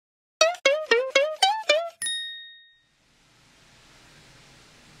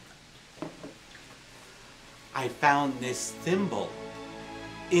I found this thimble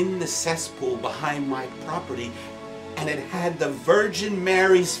in the cesspool behind my property, and it had the Virgin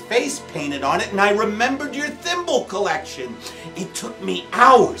Mary's face painted on it, and I remembered your thimble collection. It took me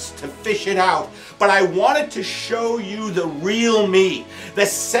hours to fish it out, but I wanted to show you the real me, the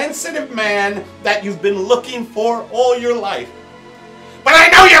sensitive man that you've been looking for all your life. But I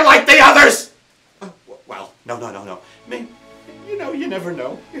know you're like the others! Well, no. I mean, you know, you never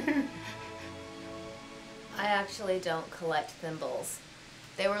know. I actually don't collect thimbles.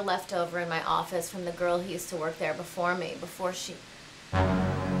 They were left over in my office from the girl who used to work there before me, before she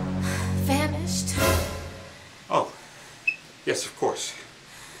vanished. Oh, yes, of course.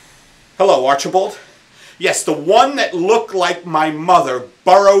 Hello, Archibald. Yes, the one that looked like my mother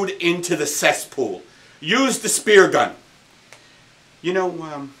burrowed into the cesspool. Used the spear gun. You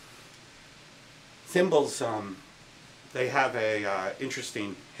know, thimbles, they have a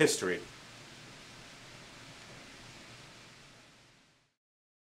interesting history.